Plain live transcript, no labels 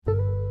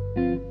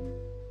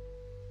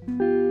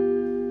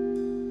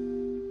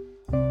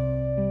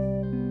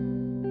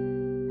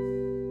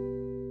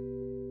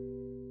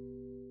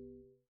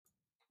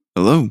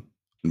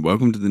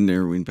Welcome to the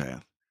Narrowing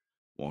Path,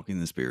 Walking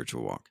the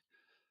Spiritual Walk.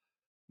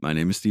 My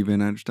name is Steve Van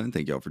Eiderstein.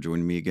 Thank you all for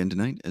joining me again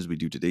tonight as we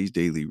do today's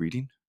daily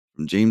reading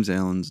from James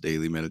Allen's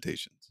Daily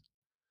Meditations.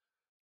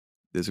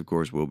 This, of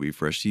course, will be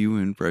fresh to you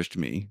and fresh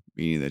to me,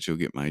 meaning that you'll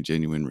get my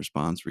genuine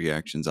response,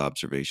 reactions,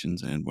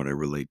 observations, and what I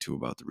relate to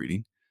about the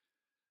reading,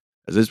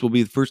 as this will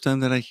be the first time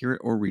that I hear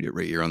it or read it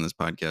right here on this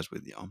podcast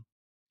with y'all.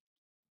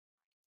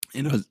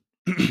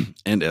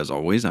 And as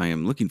always, I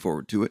am looking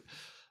forward to it,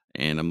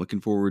 and I'm looking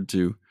forward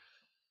to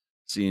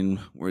seeing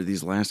where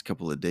these last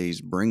couple of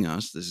days bring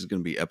us. This is going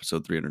to be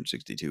episode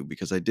 362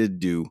 because I did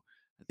do,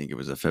 I think it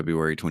was a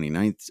February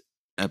 29th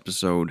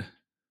episode,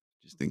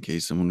 just in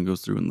case someone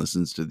goes through and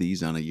listens to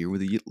these on a year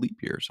with a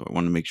leap year. So I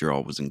wanted to make sure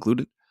all was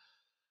included.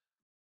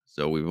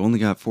 So we've only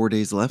got 4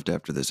 days left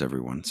after this,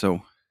 everyone.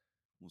 So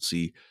we'll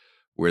see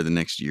where the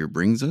next year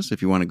brings us.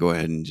 If you want to go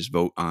ahead and just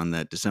vote on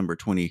that December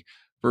 21st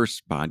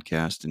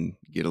podcast and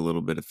get a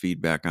little bit of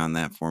feedback on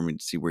that for me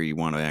to see where you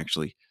want to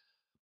actually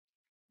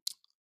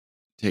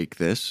take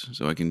this,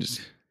 so I can just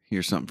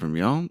hear something from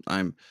y'all.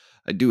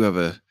 I do have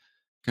a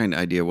kind of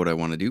idea what I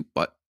want to do,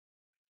 but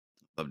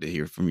I'd love to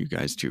hear from you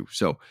guys too.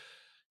 So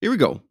here we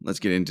go. Let's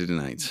get into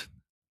tonight's.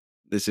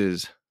 This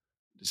is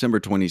December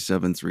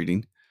 27th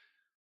reading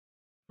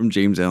from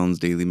James Allen's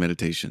Daily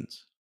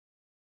Meditations.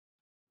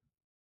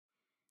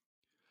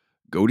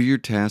 Go to your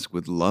task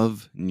with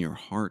love in your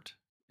heart,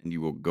 and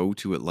you will go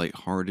to it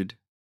light-hearted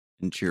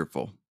and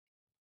cheerful.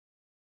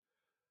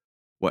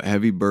 What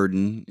heavy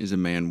burden is a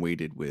man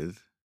weighted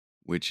with,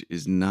 which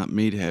is not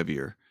made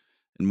heavier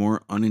and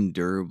more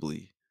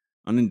unendurable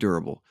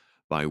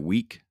by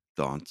weak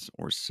thoughts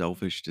or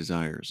selfish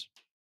desires?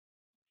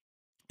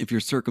 If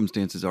your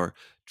circumstances are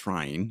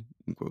trying,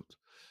 in quotes,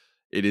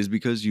 it is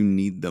because you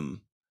need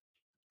them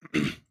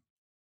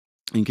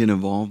and can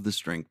evolve the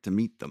strength to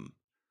meet them.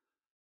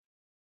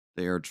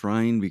 They are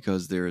trying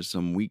because there is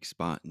some weak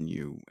spot in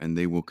you, and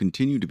they will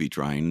continue to be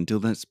trying until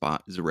that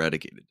spot is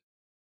eradicated.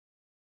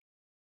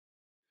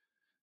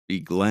 Be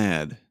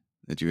glad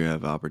that you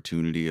have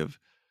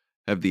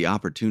the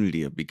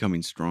opportunity of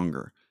becoming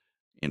stronger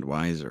and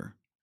wiser.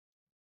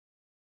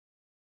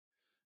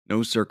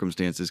 No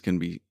circumstances can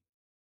be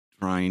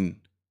trying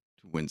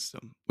to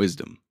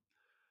wisdom.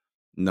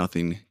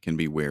 Nothing can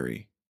be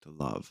wary to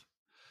love.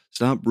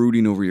 Stop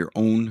brooding over your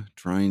own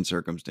trying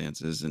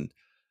circumstances and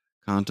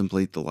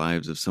contemplate the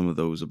lives of some of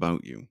those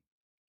about you.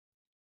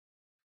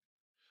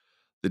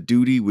 The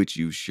duty which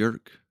you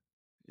shirk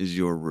is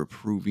your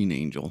reproving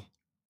angel.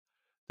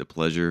 The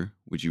pleasure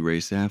which you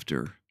race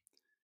after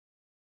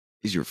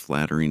is your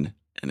flattering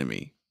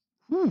enemy.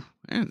 Whew,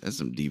 man, that's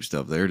some deep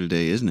stuff there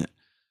today, isn't it?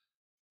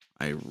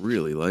 I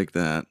really like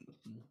that.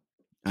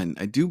 And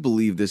I do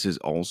believe this is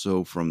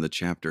also from the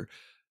chapter,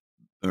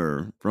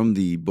 or from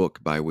the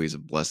book By Ways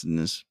of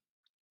Blessedness.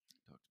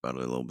 Talked about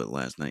it a little bit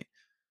last night.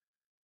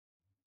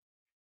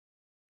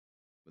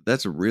 But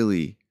that's a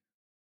really,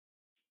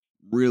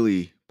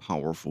 really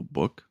powerful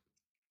book.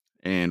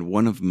 And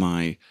one of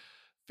my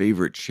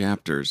favorite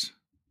chapters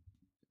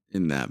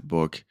in that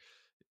book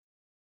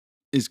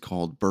is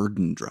called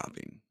Burden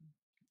Dropping.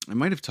 I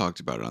might have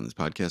talked about it on this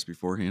podcast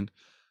beforehand,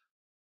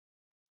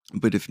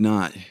 but if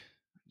not,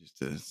 just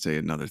to say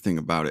another thing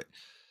about it,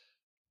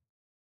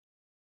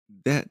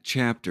 that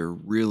chapter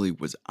really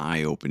was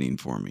eye-opening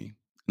for me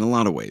in a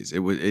lot of ways.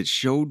 It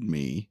showed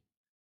me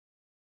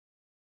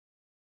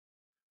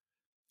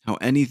how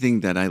anything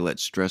that I let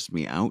stress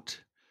me out,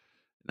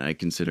 that I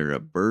consider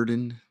a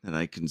burden, that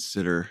I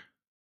consider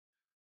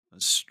a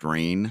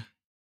strain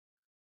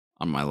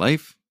on my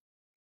life,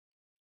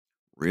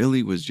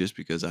 really was just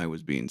because I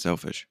was being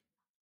selfish.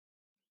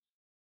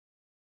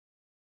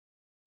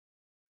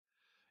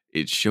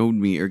 It showed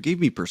me, or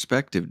gave me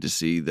perspective to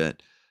see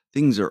that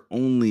things are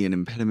only an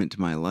impediment to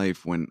my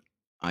life when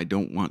I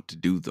don't want to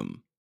do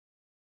them.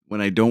 When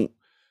I don't,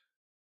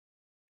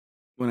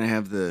 when I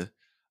have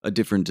a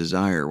different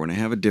desire, when I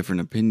have a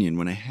different opinion,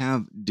 when I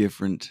have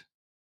different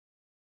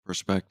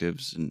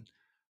perspectives and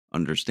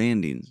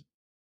understandings,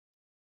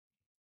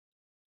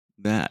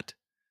 that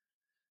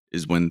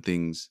is when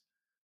things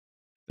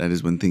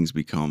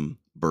become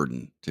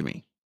burden to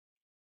me.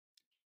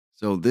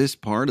 So this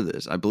part of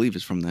this, I believe,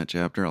 is from that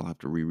chapter. I'll have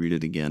to reread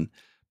it again.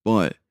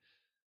 But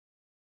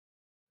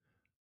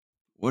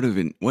what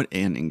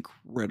an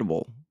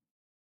incredible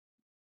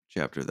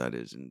chapter that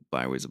is in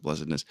Byways of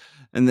Blessedness.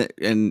 And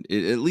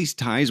it at least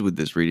ties with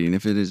this reading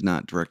if it is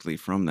not directly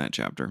from that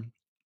chapter.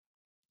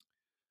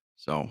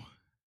 So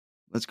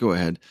let's go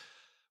ahead.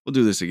 We'll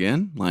do this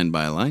again, line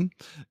by line.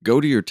 Go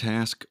to your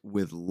task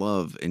with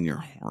love in your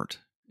heart,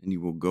 and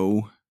you will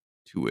go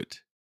to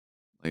it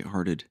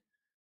lighthearted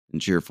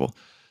and cheerful.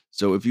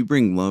 So if you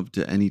bring love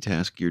to any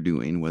task you're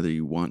doing, whether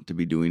you want to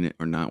be doing it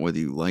or not, whether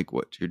you like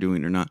what you're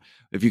doing or not,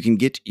 if you can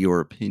get your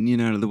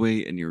opinion out of the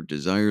way and your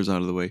desires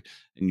out of the way,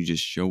 and you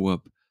just show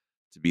up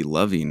to be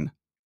loving,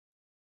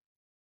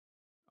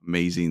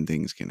 amazing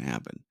things can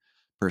happen.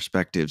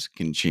 Perspectives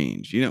can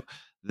change.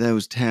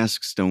 Those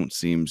tasks don't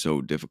seem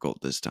so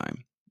difficult this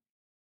time.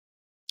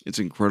 It's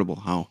incredible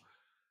how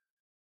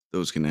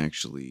those can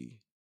actually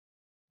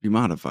be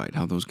modified,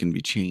 how those can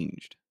be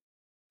changed.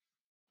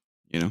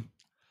 You know,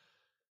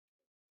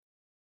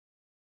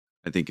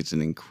 I think it's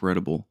an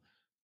incredible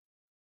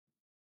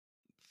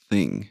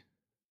thing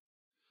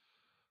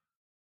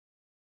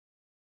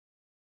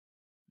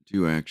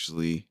to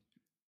actually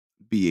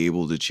be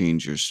able to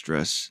change your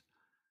stress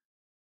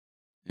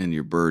and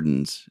your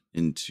burdens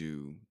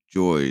into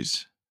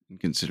joys and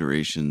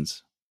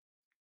considerations.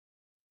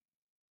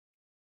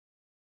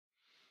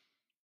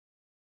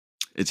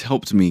 It's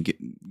helped me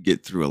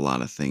get through a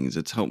lot of things.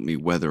 It's helped me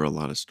weather a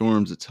lot of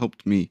storms. It's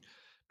helped me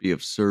be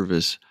of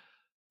service,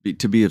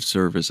 to be of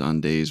service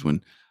on days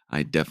when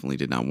I definitely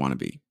did not want to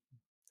be.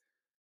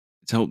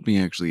 It's helped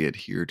me actually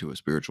adhere to a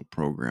spiritual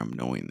program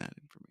knowing that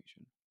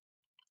information.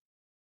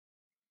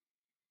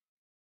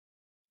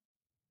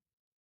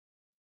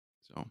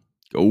 So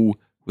go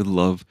with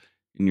love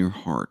in your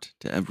heart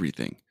to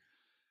everything,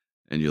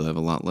 and you'll have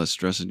a lot less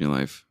stress in your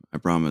life. I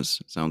promise.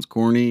 It sounds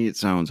corny, it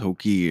sounds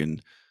hokey,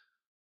 and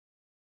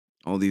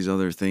all these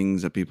other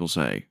things that people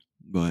say,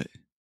 but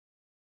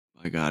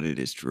by God, it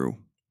is true.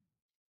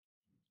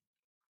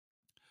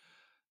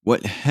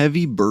 What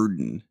heavy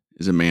burden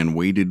is a man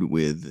weighted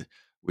with,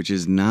 which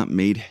is not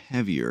made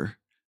heavier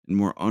and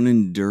more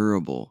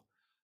unendurable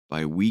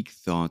by weak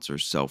thoughts or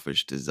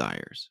selfish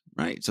desires?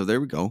 Right? So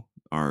there we go.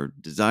 Our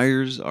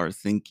desires, our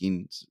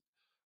thinkings,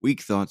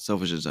 weak thoughts,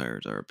 selfish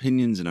desires, our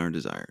opinions, and our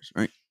desires,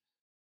 right?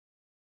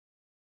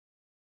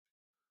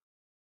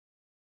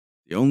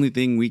 The only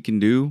thing we can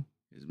do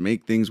is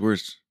make things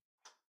worse.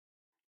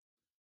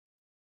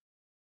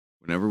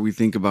 Whenever we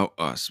think about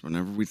us,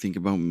 whenever we think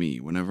about me,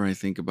 whenever I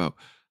think about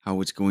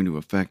how it's going to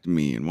affect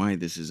me and why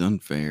this is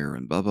unfair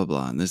and blah, blah,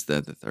 blah, and this,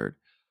 that, the third,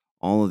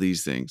 all of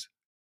these things,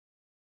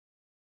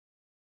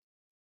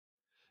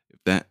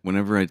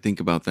 whenever I think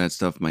about that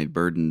stuff, my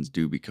burdens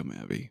do become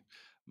heavy.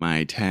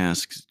 My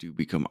tasks do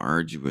become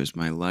arduous.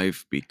 My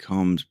life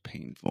becomes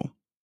painful.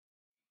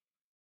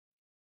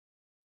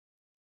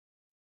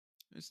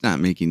 It's not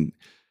making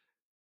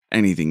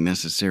anything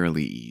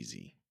necessarily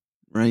easy,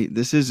 right?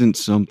 This isn't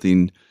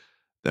something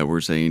that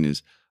we're saying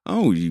is,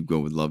 oh, you go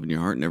with love in your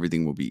heart and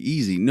everything will be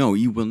easy. No,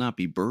 you will not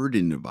be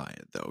burdened by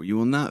it, though. You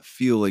will not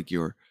feel like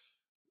you're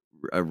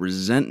a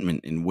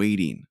resentment in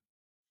waiting.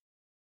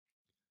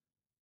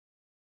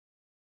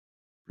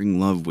 Bring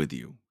love with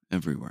you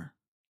everywhere.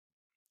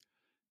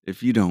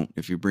 If you don't,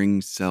 if you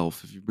bring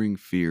self, if you bring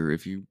fear,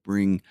 if you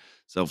bring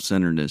self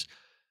centeredness,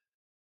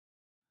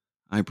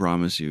 I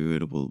promise you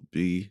it will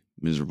be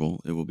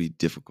miserable. It will be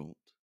difficult.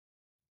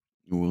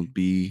 It will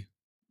be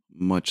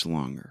much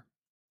longer.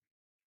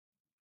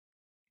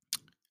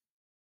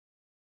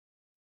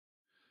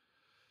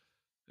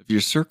 If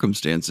your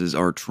circumstances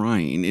are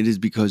trying, it is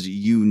because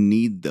you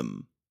need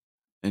them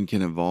and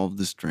can evolve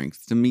the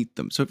strength to meet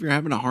them. So if you're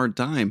having a hard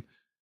time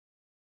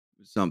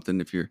with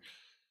something, if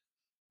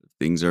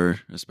things are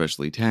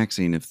especially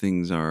taxing, if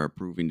things are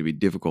proving to be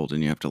difficult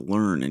and you have to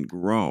learn and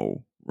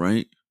grow,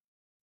 right?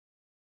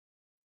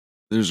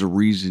 There's a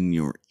reason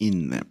you're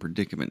in that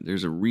predicament.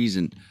 There's a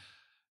reason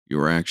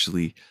you're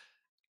actually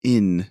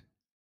in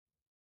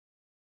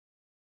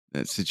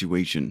that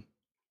situation.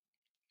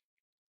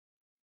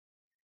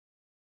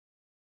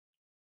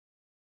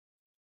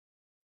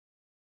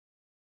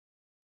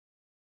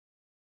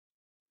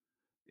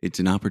 It's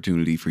an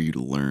opportunity for you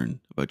to learn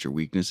about your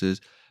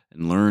weaknesses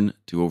and learn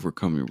to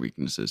overcome your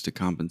weaknesses, to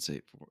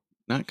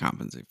not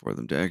compensate for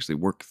them, to actually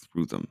work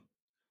through them,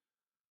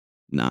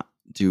 not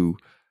to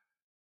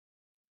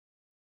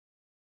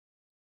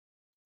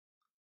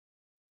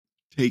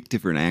take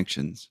different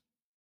actions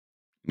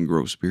and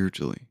grow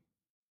spiritually.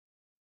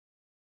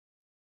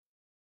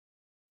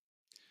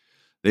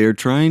 They are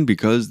trying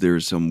because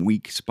there's some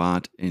weak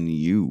spot in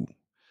you,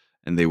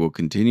 and they will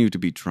continue to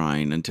be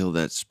trying until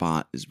that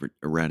spot is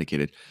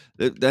eradicated.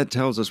 That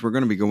tells us we're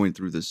going to be going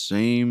through the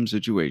same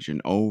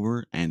situation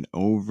over and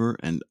over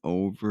and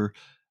over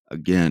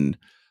again.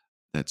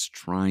 That's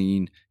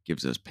trying,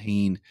 gives us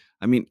pain.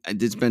 I mean,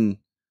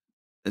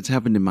 it's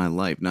happened in my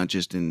life, not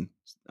just in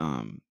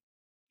um,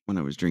 when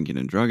I was drinking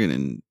and drugging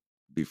and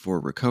before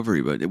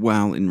recovery, but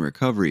while in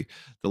recovery,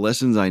 the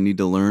lessons I need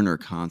to learn are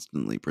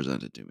constantly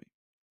presented to me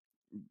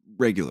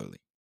regularly.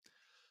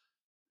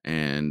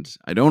 And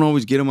I don't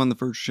always get them on the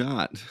first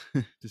shot,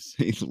 to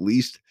say the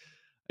least.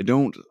 I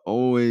don't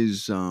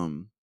always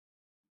do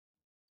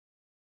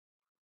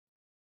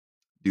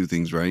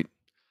things right.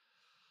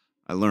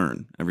 I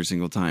learn every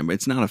single time.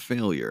 It's not a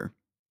failure.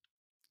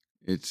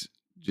 It's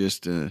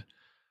just a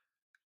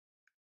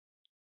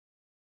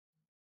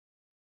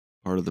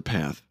part of the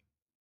path.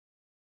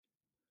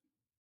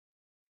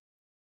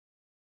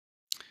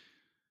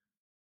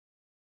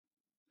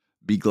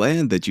 Be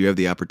glad that you have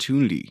the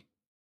opportunity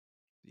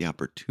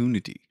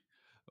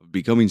of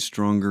becoming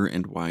stronger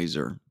and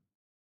wiser.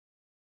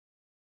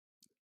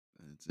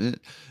 That's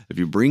it. If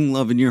you bring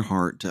love in your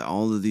heart to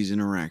all of these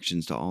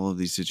interactions, to all of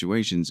these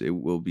situations, you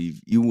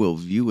will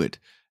view it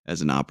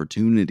as an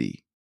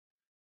opportunity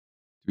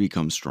to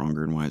become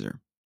stronger and wiser.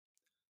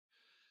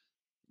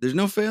 There's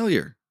no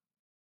failure.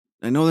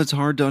 I know that's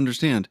hard to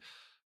understand.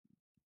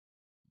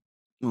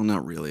 Well,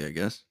 not really, I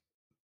guess.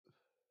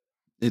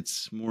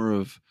 It's more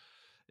of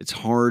it's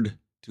hard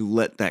to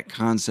let that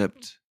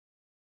concept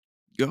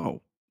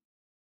go.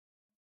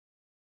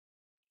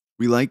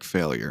 We like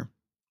failure.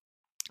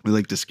 We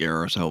like to scare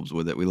ourselves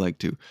with it. We like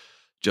to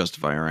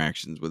justify our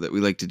actions with it. We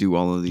like to do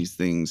all of these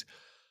things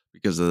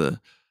because of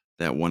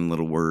that one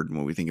little word and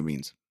what we think it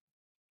means.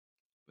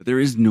 But there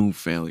is no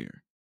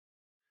failure.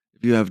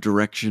 If you have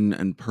direction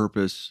and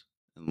purpose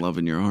and love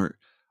in your heart,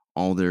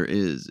 all there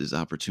is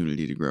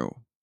opportunity to grow.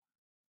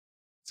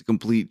 It's a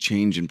complete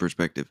change in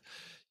perspective.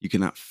 You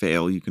cannot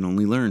fail, you can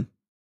only learn.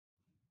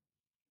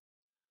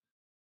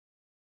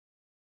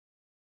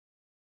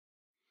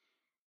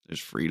 There's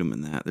freedom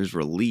in that. There's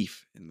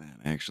relief in that,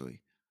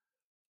 actually.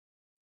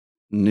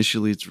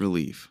 Initially, it's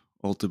relief.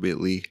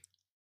 Ultimately,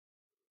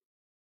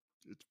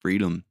 it's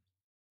freedom.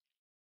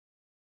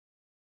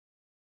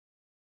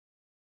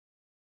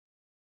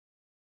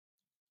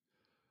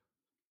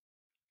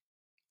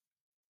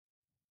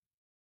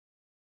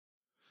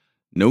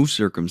 No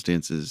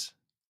circumstances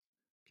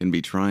can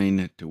be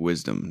trying to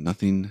wisdom.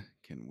 Nothing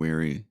can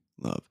weary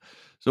love.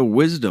 So,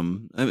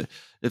 wisdom,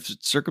 if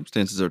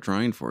circumstances are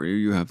trying for you,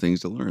 you have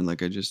things to learn.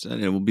 Like I just said,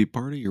 it will be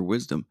part of your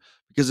wisdom.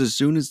 Because as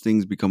soon as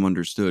things become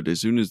understood,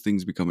 as soon as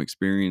things become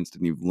experienced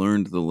and you've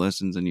learned the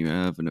lessons and you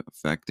have an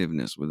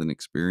effectiveness with an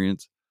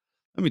experience,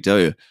 let me tell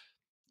you,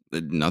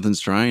 that nothing's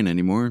trying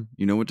anymore.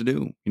 You know what to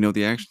do, you know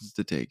the actions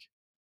to take.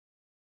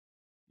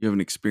 You have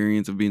an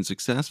experience of being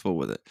successful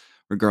with it,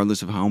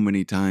 regardless of how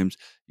many times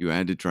you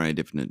had to try a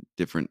different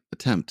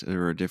attempt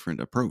or a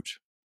different approach.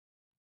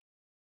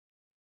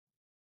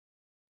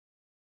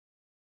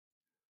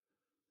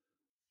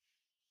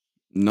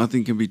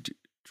 Nothing can be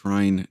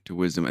trying to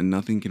wisdom, and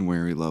nothing can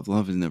weary love.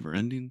 Love is never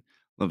ending.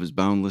 Love is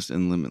boundless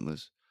and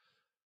limitless.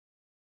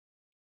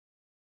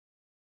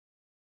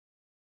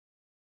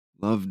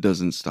 Love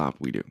doesn't stop.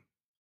 We do.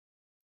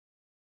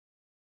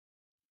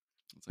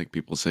 It's like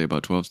people say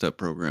about 12-step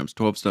programs.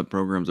 12-step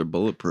programs are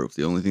bulletproof.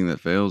 The only thing that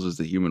fails is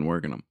the human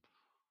working them.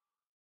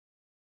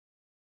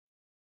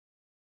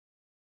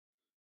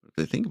 If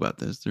they think about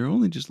this, they're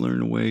only just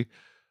learning a way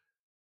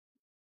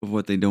of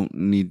what they don't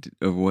need to,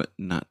 of what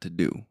not to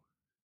do.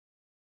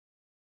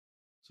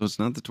 So it's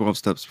not the 12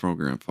 steps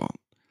program fault.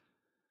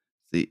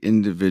 It's the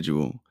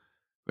individual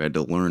who had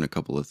to learn a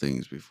couple of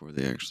things before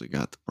they actually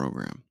got the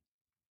program.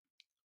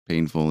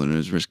 Painful and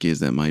as risky as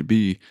that might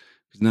be,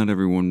 because not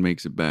everyone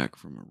makes it back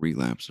from a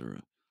relapse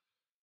or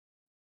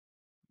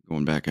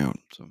going back out.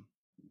 So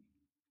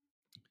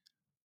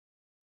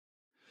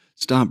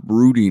stop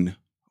brooding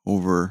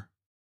over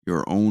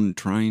your own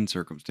trying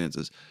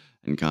circumstances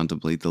and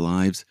contemplate the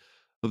lives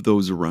of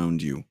those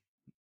around you.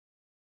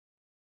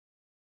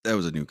 That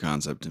was a new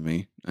concept to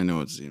me. I know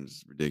it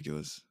seems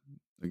ridiculous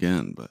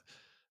again, but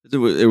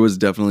it was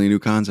definitely a new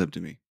concept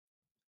to me.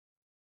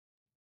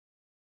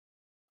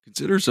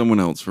 Consider someone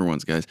else for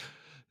once, guys.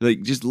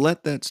 Like, just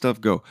let that stuff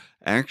go.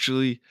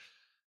 Actually,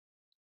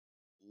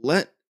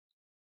 let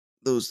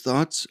those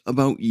thoughts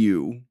about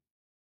you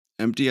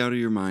empty out of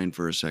your mind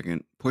for a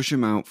second, push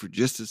them out for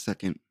just a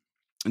second,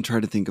 and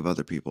try to think of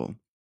other people.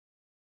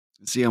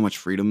 See how much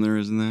freedom there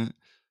is in that?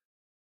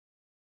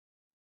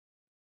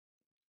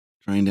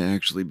 Trying to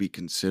actually be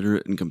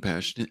considerate and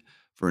compassionate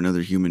for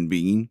another human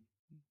being.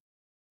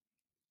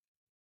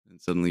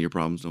 And suddenly your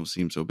problems don't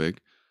seem so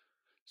big.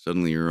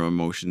 Suddenly your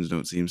emotions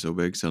don't seem so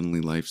big. Suddenly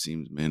life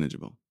seems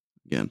manageable.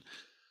 Again,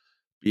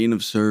 being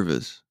of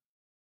service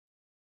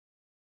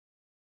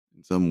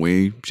in some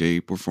way,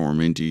 shape, or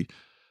form into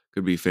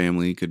could be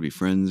family, could be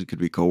friends, it could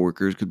be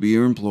coworkers, could be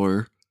your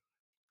employer,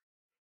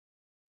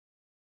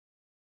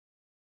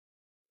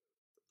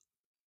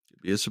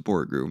 could be a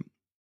support group.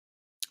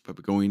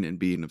 But going and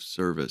being of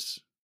service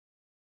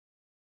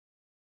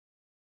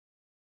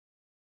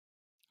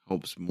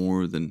helps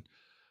more than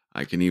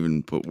I can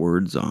even put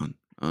words on,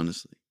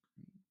 honestly.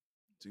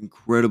 It's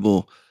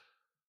incredible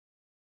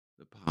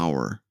the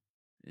power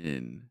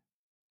in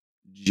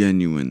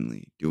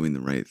genuinely doing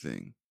the right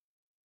thing.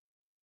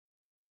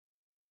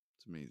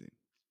 It's amazing.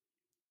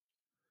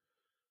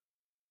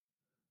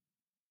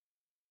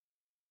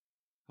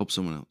 Help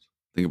someone else.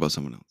 Think about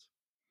someone else.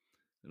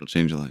 It'll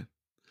change your life.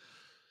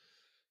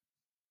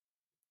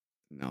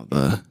 Now,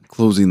 the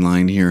closing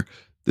line here: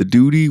 the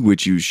duty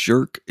which you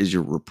shirk is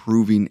your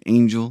reproving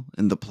angel,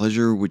 and the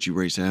pleasure which you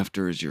race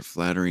after is your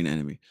flattering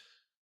enemy.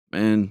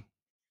 Man,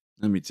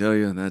 let me tell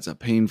you, that's a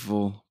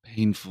painful,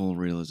 painful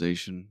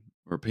realization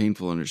or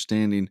painful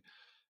understanding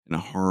and a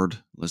hard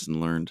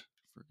lesson learned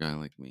for a guy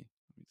like me.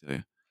 Let me tell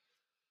you,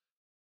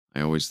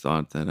 I always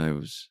thought that I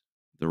was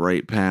the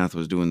right path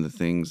was doing the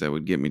things that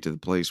would get me to the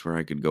place where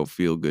I could go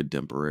feel good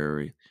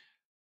temporarily,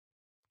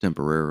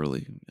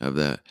 have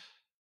that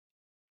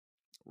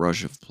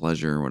rush of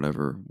pleasure,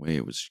 whatever way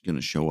it was going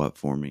to show up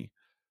for me.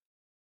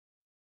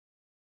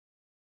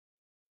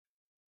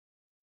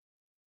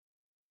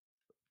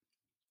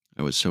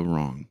 I was so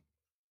wrong.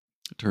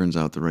 It turns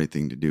out the right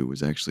thing to do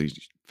was actually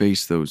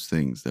face those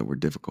things that were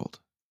difficult.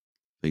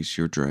 Face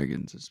your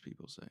dragons, as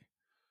people say.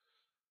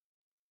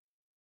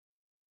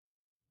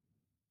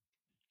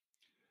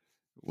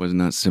 It was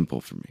not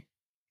simple for me.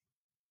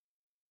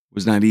 It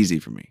was not easy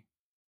for me,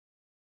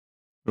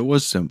 but it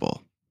was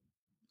simple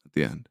at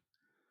the end.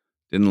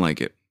 Didn't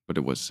like it, but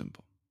it was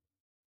simple.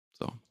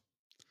 So,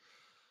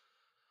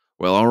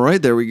 well, all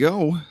right, there we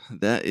go.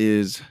 That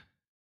is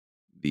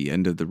the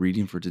end of the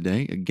reading for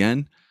today.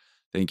 Again,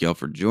 thank y'all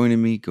for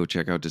joining me. Go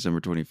check out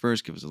December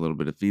 21st. Give us a little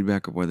bit of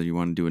feedback of whether you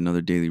want to do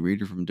another daily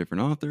reader from a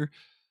different author,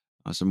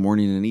 some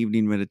morning and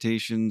evening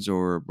meditations,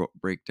 or a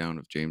breakdown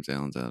of James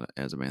Allen's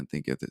As a Man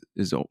Thinketh,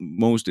 his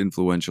most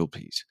influential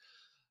piece.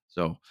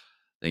 So,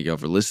 thank y'all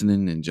for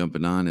listening and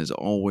jumping on as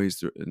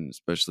always, and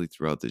especially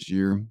throughout this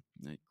year.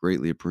 I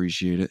greatly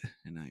appreciate it,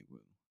 and I will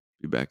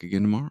be back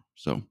again tomorrow.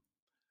 So,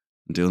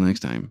 until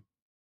next time,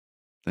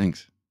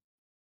 thanks.